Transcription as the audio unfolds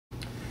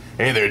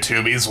Hey there,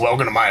 tubies.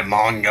 Welcome to my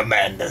manga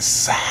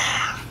madness.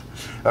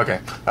 Okay,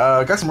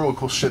 got some really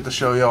cool shit to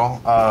show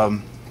y'all.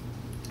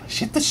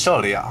 Shit to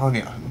show y'all.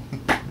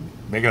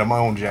 Making up my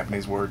own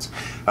Japanese words.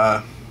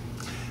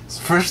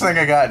 First thing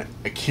I got,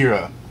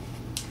 Akira.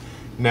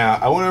 Now,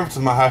 I went over to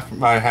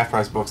my half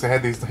price books. They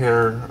had these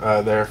here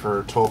there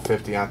for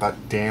 $12.50. I thought,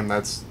 damn,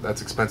 that's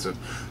expensive.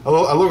 I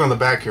look on the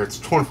back here. It's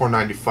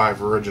 $24.95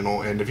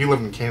 original, and if you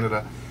live in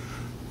Canada,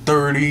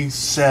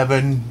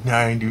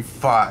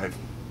 $37.95.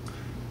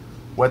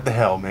 What the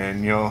hell,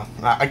 man? You know,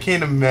 I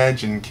can't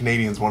imagine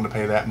Canadians want to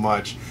pay that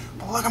much.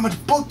 But look how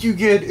much book you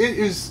get. It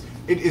is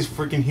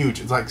freaking huge.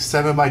 It's like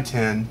 7 by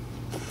 10,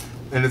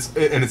 and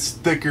it's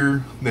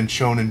thicker than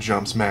Shonen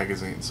Jump's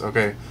magazines.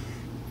 Okay,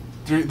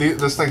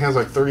 this thing has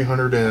like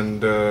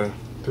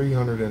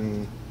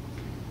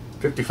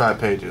 355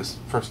 pages,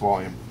 first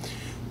volume.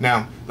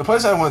 Now, the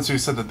place I went to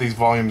said that these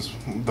volumes,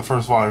 the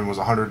first volume was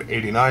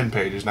 189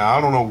 pages. Now,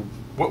 I don't know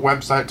what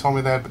website told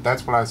me that, but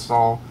that's what I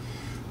saw.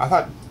 I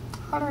thought,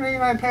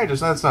 189 pages,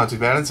 that's not too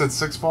bad. It said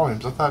 6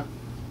 volumes. I thought,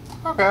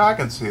 okay, I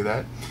can see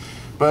that.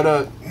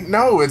 But,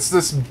 no, it's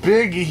this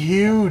big,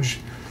 huge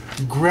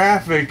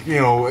graphic, you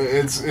know,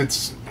 it's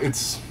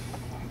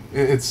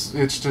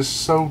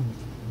just so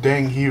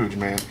dang huge,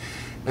 man.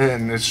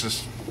 And it's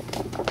just,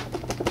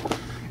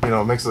 you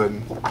know, it makes it,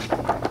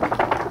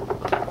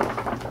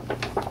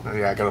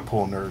 yeah, I got a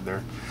pull nerd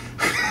there.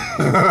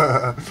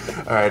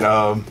 Alright,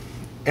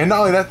 and not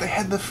only that, they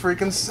had the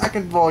freaking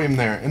second volume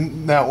there.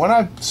 And now, when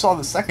I saw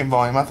the second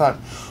volume, I thought,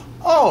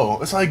 oh,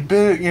 it's like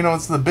big, you know,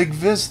 it's the Big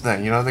Viz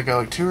thing. You know, they got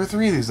like 2 or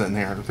 3 of these in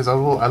there. Because I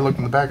looked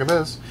in the back of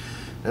this,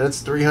 and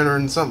it's 300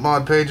 and something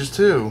odd pages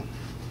too.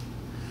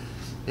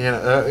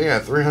 Yeah,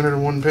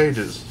 301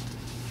 pages.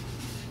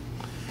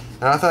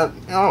 And I thought,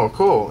 oh,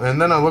 cool.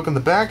 And then I look in the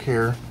back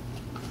here,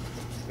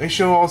 they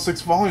show all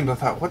 6 volumes. I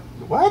thought,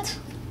 what?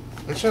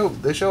 They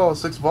show all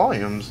 6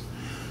 volumes.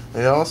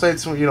 They all say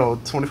it's, you know,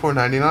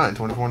 $24.99,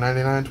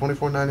 $24.99,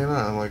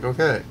 $24.99. I'm like,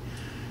 okay.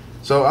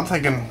 So I'm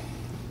thinking,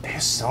 they're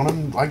selling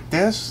them like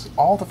this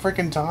all the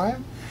freaking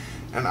time?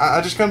 And I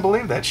just couldn't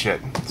believe that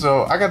shit.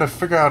 So I got to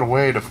figure out a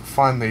way to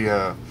find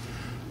the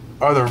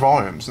other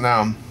volumes.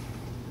 Now,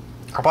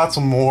 I bought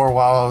some more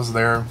while I was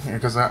there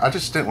because I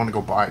just didn't want to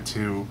go buy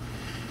two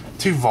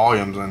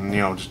volumes and, you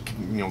know, just,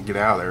 you know, get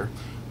out of there.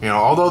 You know,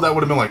 although that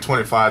would have been like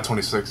 $25,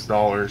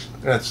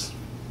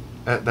 $26.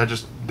 That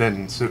just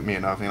didn't suit me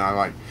enough. You know,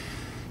 like,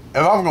 if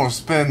I'm gonna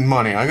spend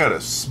money, I gotta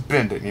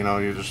spend it. You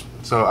know,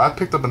 so I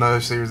picked up another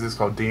series. It's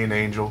called D and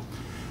Angel.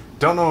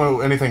 Don't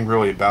know anything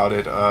really about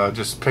it.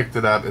 Just picked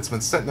it up. It's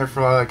been sitting there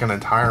for like an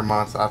entire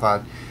month. I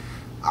thought,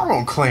 I'm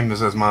gonna claim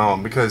this as my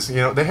own because, you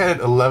know, they had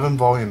 11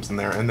 volumes in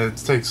there, and it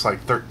takes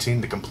like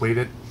 13 to complete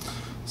it.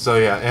 So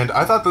yeah, and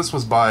I thought this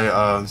was by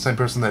the same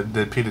person that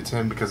did Peter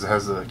Tim because it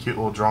has the cute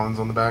little drawings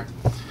on the back,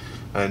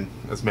 and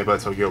it's made by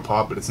Tokyo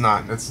Pop, but it's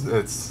not.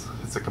 It's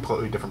a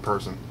completely different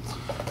person.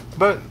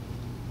 But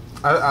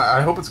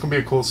I hope it's gonna be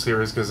a cool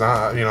series because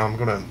you know, I'm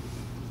gonna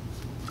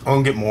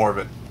get more of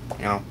it.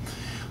 You know,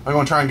 I'm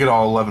gonna try and get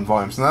all 11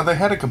 volumes. Now they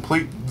had a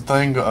complete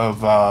thing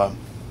of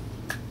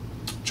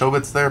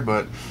Chobits there,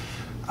 but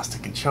I was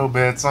thinking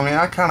Chobits. I mean,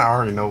 I kind of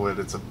already know what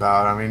it's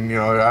about. I mean, you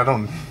know, I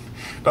don't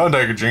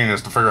take a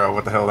genius to figure out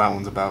what the hell that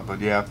one's about.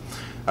 But yeah,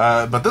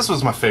 but this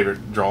was my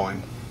favorite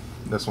drawing.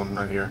 This one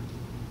right here.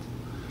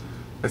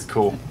 It's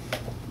cool.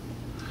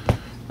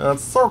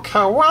 It's so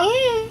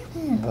kawaii.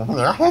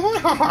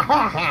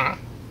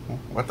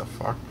 What the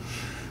fuck?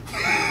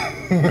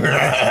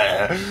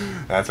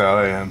 That's how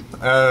I am.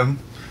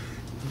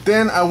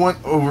 Then I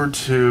went over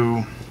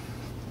to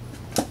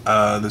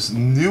this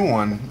new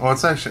one. Well,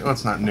 it's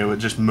not new. It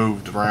just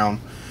moved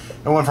around.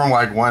 It went from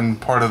like one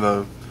part of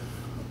the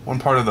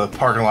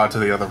parking lot to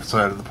the other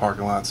side of the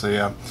parking lot. So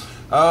yeah,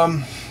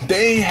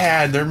 they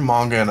had their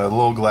manga in a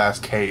little glass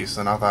case,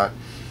 and I thought,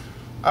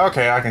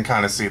 okay, I can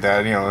kind of see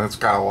that. You know, it's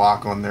got a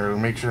lock on there to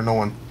make sure no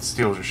one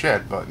steals your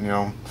shit. But, you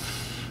know,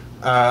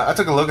 I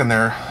took a look in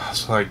there.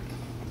 It's like,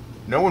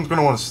 no one's going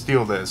to want to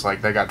steal this.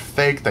 Like, they got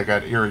Fake, they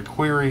got Eerie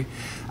Query.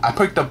 I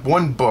picked up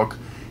one book,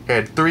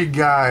 had 3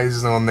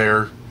 guys on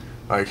there,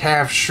 like,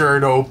 half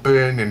shirt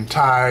open and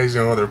ties,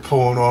 you know, they're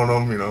pulling on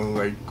them, you know,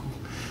 like,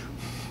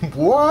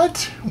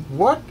 what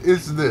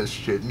is this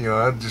shit? You know,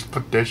 I just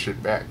put that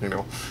shit back, you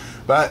know.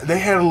 But they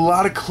had a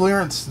lot of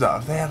clearance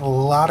stuff. They had a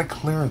lot of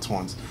clearance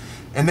ones.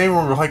 And they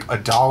were like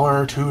 $1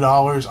 or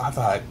 $2. I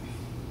thought,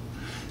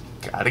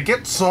 gotta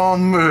get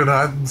some. And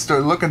I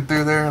started looking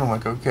through there, and I'm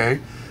like, okay.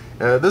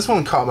 This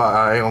one caught my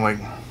eye. I'm like,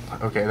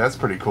 okay, that's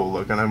pretty cool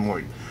looking. I'm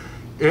like,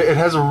 it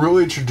has a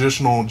really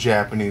traditional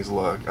Japanese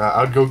look.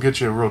 I'd go get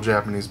you a real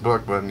Japanese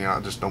book, but, you know, I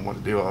just don't want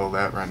to do all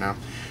that right now.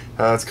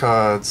 It's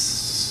called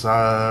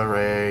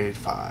Sare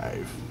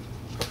 5.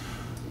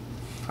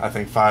 I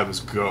think 5 is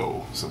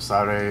Go. So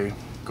Sare,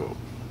 Go.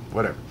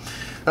 Whatever.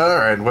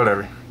 Alright,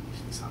 whatever.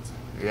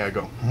 Yeah,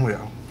 go.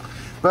 Yeah.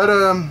 But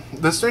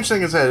the strange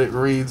thing is that it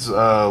reads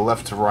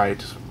left to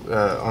right,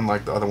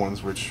 unlike the other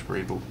ones which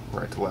read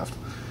right to left.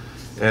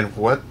 And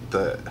what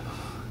the...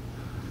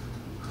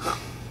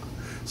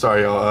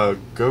 Sorry, y'all.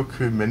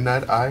 Goku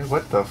Midnight Eye.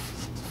 What the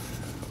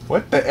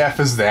F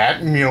is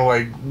that? And, you know,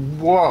 like,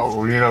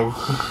 whoa, you know.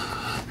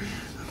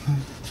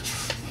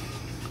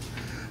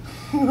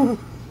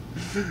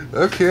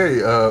 Okay,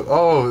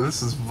 oh,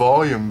 this is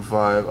volume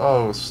 5.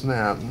 Oh,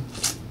 snap.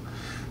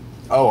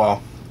 Oh,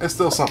 well. It's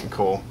still something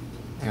cool.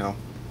 You know.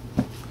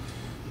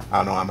 I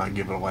don't know, I might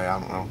give it away, I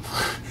don't know.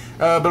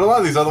 But a lot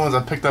of these other ones I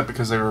picked up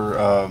because they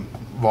were,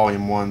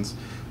 volume 1s.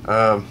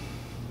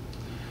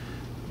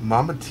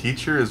 Mama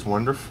Teacher is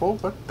Wonderful?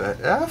 What the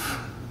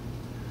F?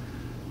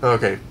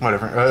 Okay,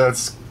 whatever.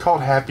 It's called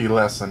Happy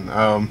Lesson.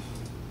 I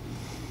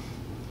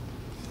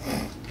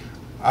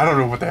don't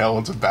know what the hell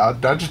it's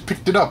about. I just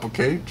picked it up,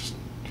 okay? Just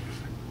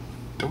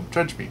don't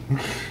judge me.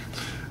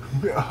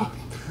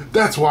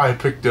 That's why I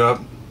picked it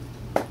up.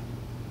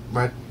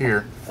 Right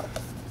here.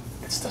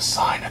 It's the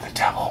sign of the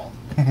devil.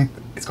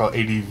 It's called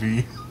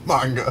ADV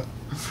Manga.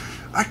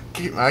 I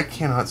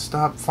cannot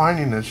stop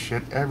finding this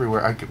shit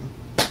everywhere.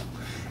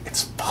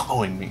 It's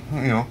following me,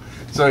 you know.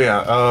 So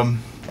yeah,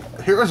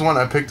 here's one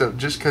I picked up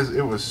just because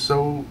it was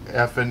so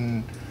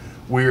effing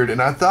weird,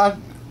 and I thought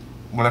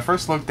when I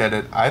first looked at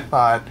it, I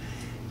thought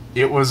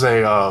it was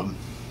a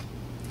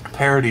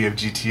parody of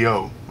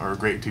GTO, or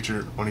Great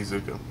Teacher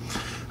Onizuka.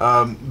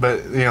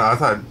 But you know, I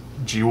thought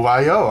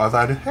GYO. I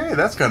thought, hey,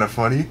 that's kind of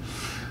funny.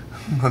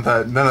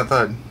 Then I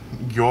thought,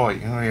 yoy,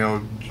 you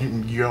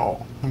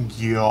know,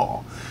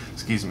 y'all.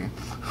 Excuse me.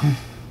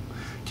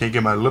 Can't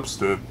get my lips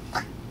to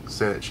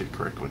say that shit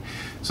correctly.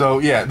 So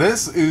yeah,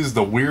 this is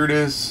the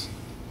weirdest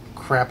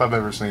crap I've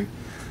ever seen.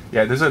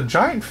 Yeah, there's a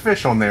giant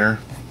fish on there.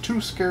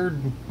 2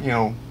 scared, you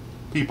know,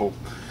 people.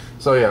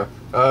 So yeah,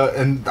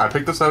 and I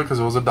picked this up because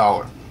it was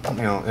 $1.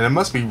 You know, and it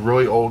must be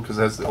really old because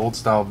it has the old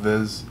style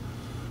Viz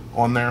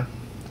on there.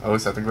 At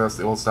least I think that's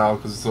the old style,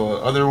 because the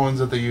other ones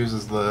that they use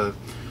is the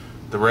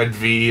red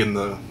V and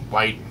the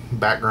white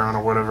background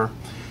or whatever.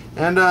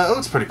 And it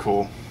looks pretty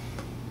cool.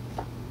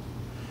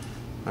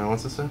 And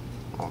what's this say?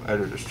 Oh,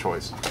 editor's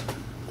choice.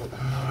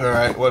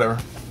 Alright, whatever.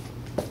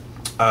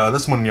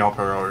 This one y'all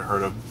probably already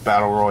heard of,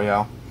 Battle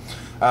Royale.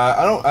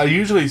 I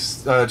usually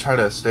try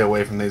to stay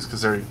away from these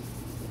because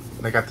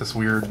they got this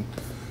weird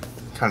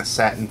kind of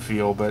satin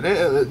feel, but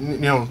you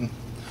know,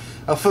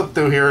 I'll flip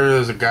through here.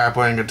 There's a guy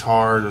playing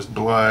guitar, there's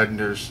blood,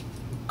 there's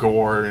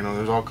gore, you know,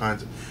 there's all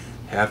kinds of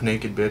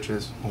half-naked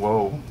bitches.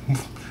 Whoa.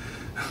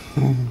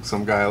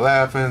 Some guy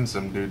laughing,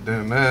 some dude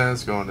doing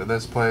this, going to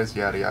this place,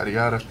 yada yada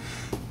yada.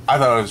 I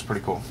thought it was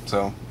pretty cool.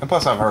 So, and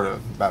plus I've heard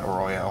of Battle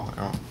Royale.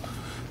 You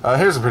know.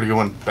 Here's a pretty good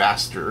one,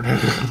 Bastard.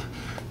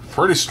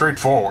 Pretty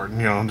straightforward,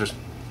 you know, just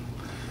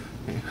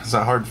it's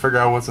not hard to figure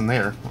out what's in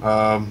there.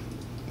 I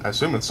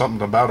assume it's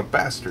something about a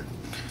bastard.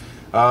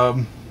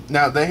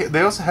 Now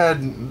they also had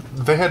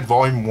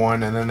volume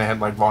 1, and then they had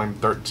like volume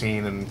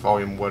 13 and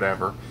volume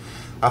whatever.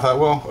 I thought,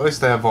 well, at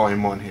least they have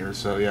volume 1 here,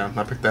 so yeah,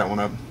 I picked that one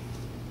up.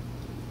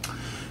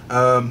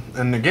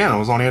 And again, it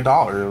was only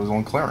 $1. It was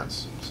on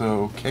clearance,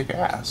 so kick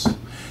ass.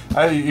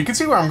 You can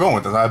see where I'm going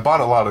with this. I bought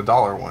a lot of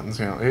dollar ones,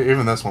 you know.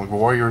 Even this one,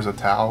 Warriors of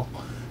Tao.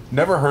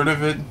 Never heard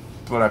of it,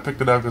 but I picked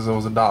it up because it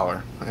was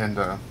 $1. And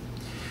a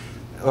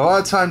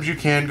lot of times you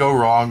can go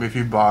wrong if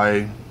you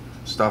buy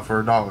stuff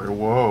for $1.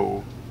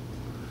 Whoa,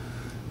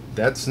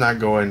 that's not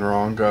going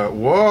wrong.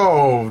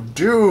 Whoa,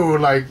 dude,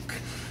 like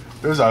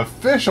there's a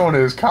fish on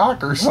his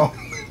cock or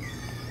something.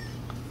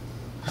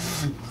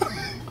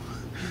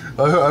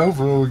 I hope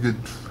we don't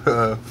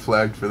get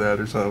flagged for that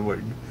or something. Like,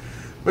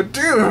 but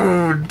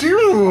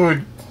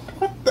dude,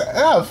 what the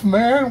F,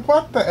 man?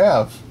 What the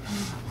F?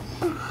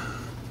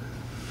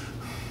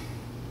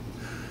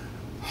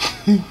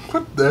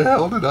 What the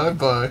hell did I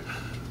buy?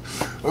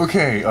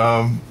 Okay,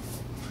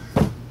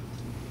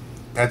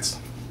 that's...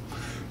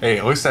 Hey,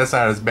 at least that's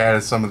not as bad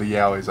as some of the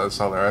yaois I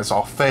saw there. I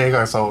saw Fake,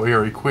 I saw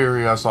Eerie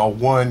Query, I saw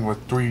one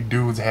with 3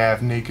 dudes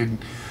half naked,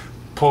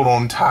 pulled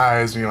on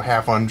ties, you know,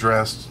 half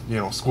undressed, you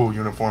know, school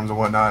uniforms and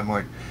whatnot. I'm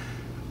like,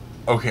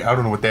 okay, I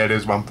don't know what that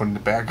is, but I'm putting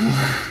it back.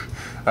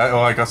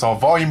 I saw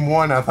volume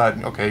 1, I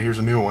thought, okay, here's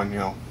a new one, you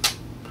know.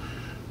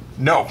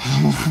 No,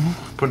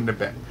 putting it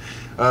back.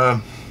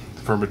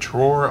 For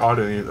mature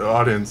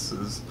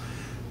audiences,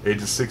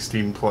 ages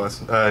 16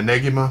 plus.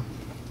 Negima.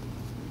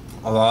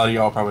 A lot of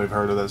y'all probably have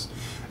heard of this.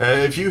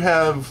 If you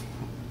have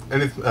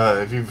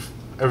if you've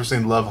ever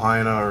seen Love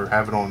Hyena or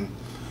have it on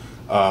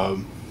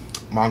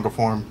manga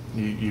form,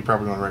 you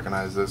probably don't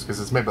recognize this because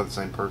it's made by the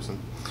same person.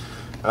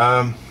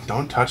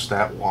 Don't touch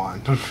that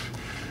wand.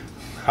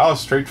 How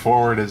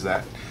straightforward is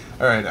that?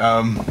 Alright,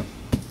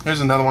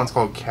 here's another one. It's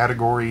called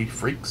Category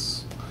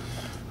Freaks.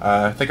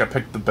 I think I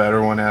picked the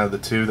better one out of the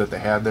 2 that they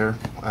had there.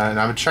 And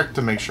I would check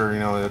to make sure, you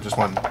know, it just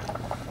wasn't,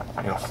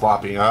 you know,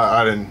 floppy.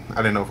 I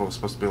didn't know if it was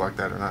supposed to be like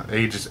that or not.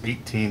 Age is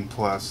 18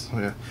 plus.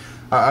 Yeah.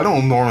 I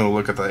don't normally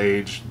look at the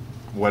age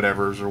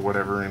whatevers or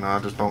whatever, you know. I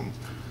just don't.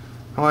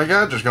 I'm like,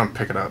 I'm just gonna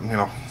pick it up, you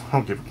know. I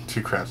don't give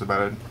 2 craps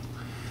about it.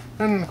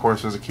 And of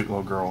course, there's a cute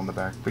little girl in the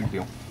back. Big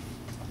deal.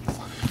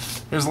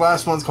 Here's the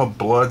last one. It's called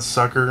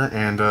Bloodsucker,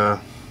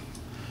 and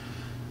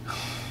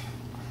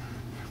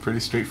pretty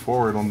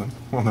straightforward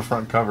on the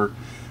front cover.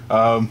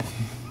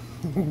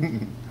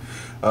 And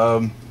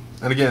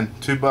again,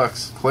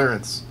 $2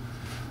 clearance.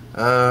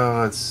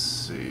 Let's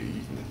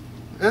see.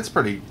 It's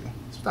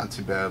not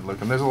too bad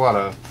looking. There's a lot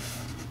of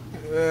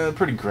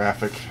pretty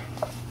graphic.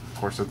 Of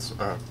course, it's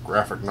a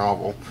graphic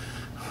novel.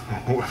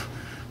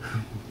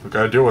 We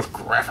gotta deal with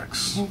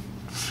graphics.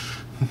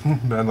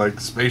 And like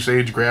space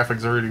age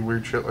graphics, already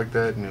weird shit like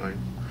that, and you're like,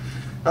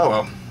 oh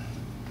well.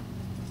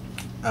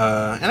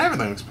 And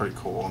everything looks pretty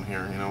cool in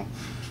here, you know.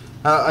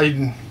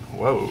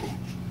 Whoa,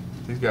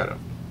 he's got a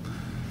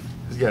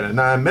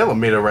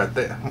 9mm right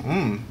there.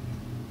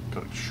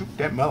 Gonna shoot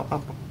that mother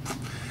up.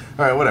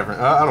 All right, whatever.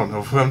 I don't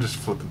know. I'm just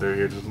flipping through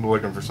here, just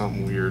looking for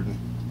something weird.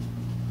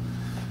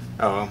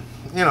 Oh well,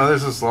 you know,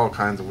 there's just all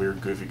kinds of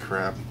weird, goofy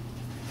crap.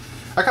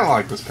 I kind of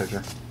like this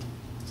picture.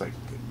 It's like,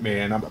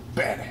 man, I'm a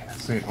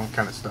badass, you know,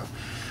 kind of stuff.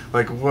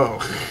 Like, whoa,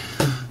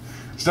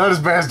 it's not as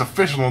bad as the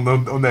official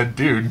on that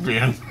dude,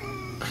 man.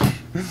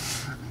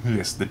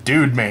 Yes, the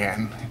dude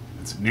man.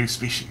 It's a new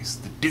species,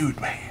 the dude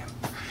man.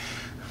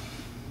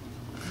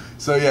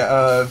 So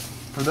yeah,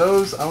 for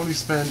those I only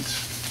spent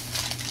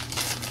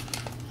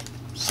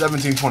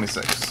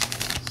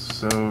 $17.26.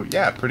 So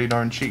yeah, pretty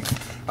darn cheap.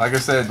 Like I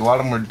said, a lot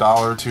of them were $1,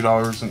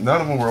 $2, and none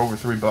of them were over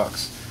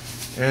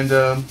 $3. And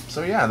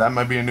so yeah, that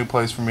might be a new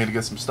place for me to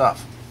get some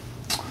stuff.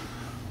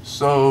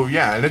 So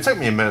yeah, and it took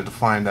me a minute to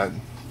find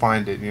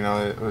it. You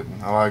know,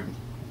 I like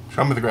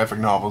show me the graphic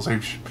novels. They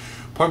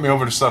put me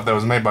over to stuff that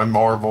was made by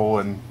Marvel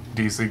and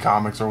DC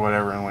Comics or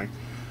whatever, and I'm like,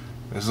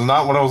 this is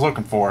not what I was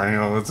looking for. And you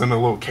know, it's in a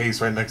little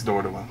case right next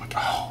door to me. I'm like,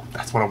 oh,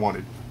 that's what I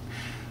wanted.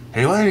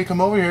 Hey lady,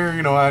 come over here.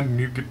 You know,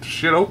 you get the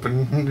shit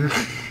open.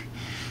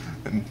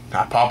 And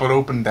I pop it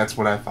open, that's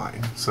what I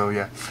find. So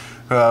yeah,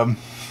 I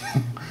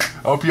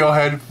hope y'all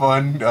had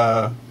fun.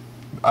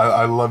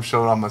 I love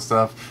showing all my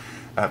stuff.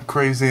 I'm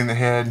crazy in the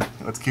head.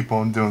 Let's keep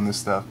on doing this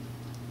stuff.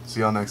 See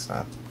y'all next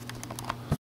time.